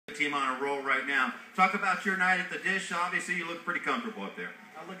team on a roll right now. Talk about your night at the Dish. Obviously, you look pretty comfortable up there.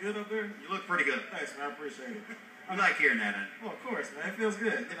 I look good up there? You look pretty good. Thanks, man. I appreciate it. I like hearing that. Well, of course, man. It feels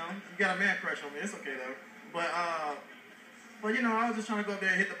good. You know, you got a man crush on me. It's okay, though. But you know, I was just trying to go up there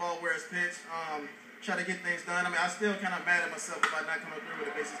and hit the ball where it's pitched. Try to get things done. I mean, I'm still kind of mad at myself about not coming through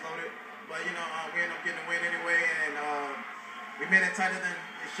with the bases loaded. But, you know, we ended up getting a win anyway, and we made it tighter than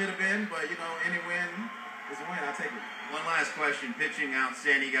it should have been. But, you know, any win is a win. I'll take it. One last question. Pitching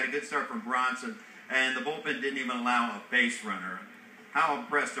outstanding. You got a good start from Bronson, and the bullpen didn't even allow a base runner. How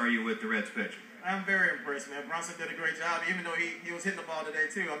impressed are you with the Reds pitching? I'm very impressed, man. Bronson did a great job, even though he was hitting the ball today,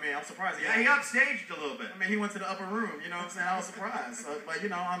 too. I mean, I'm surprised. He upstaged a little bit. I mean, he went to the upper room, you know what I'm saying? I was surprised. But, you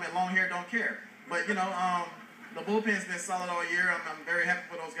know, I mean, long hair don't care. But, you know, the bullpen's been solid all year. I'm very happy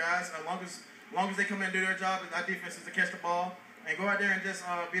for those guys. As long as they come in and do their job, our defense is to catch the ball and go out there and just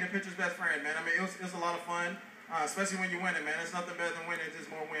be the pitcher's best friend, man. I mean, it was a lot of fun, especially when you're winning, man. There's nothing better than winning, just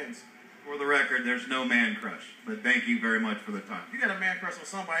more wins. For the record, there's no man crush, but thank you very much for the time. You got a man crush on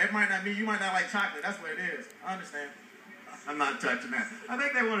somebody. It might not be, you might not like chocolate. That's what it is. I understand. I'm not touching that. I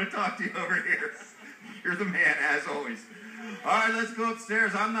think they want to talk to you over here. You're the man, as always. All right, let's go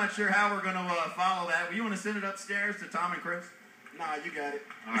upstairs. I'm not sure how we're going to follow that. You want to send it upstairs to Tom and Chris? Nah, you got it.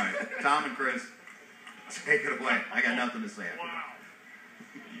 All right, Tom and Chris, take it away. I got nothing to say. Wow.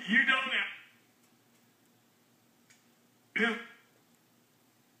 You don't have...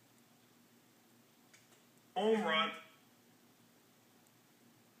 Home run.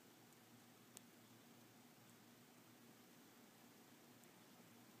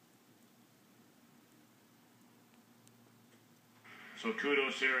 So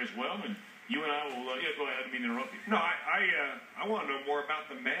kudos here as well, and you and I will. Yeah, go ahead. I didn't mean to interrupt you. No, I want to know more about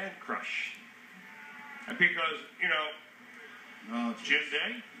the man crush, and because you know, Jim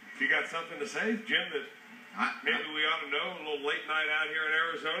Day. If you got something to say, Jim, that maybe we ought to know. A little late night out here in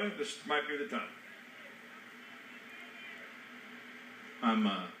Arizona. This might be the time.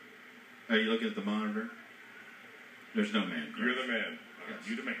 Are you looking at the monitor? There's no man crush. You're the man. Yes.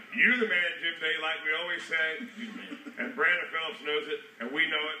 You're the man. You're the man, Jim Day, like we always say. You're the man. And Brandon Phillips knows it, and we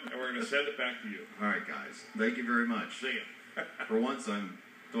know it, and we're going to send it back to you. All right, guys. Thank you very much. See ya. For once, I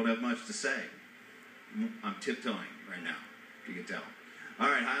don't have much to say. I'm tiptoeing right now, if you can tell. All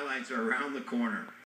right, highlights are around the corner.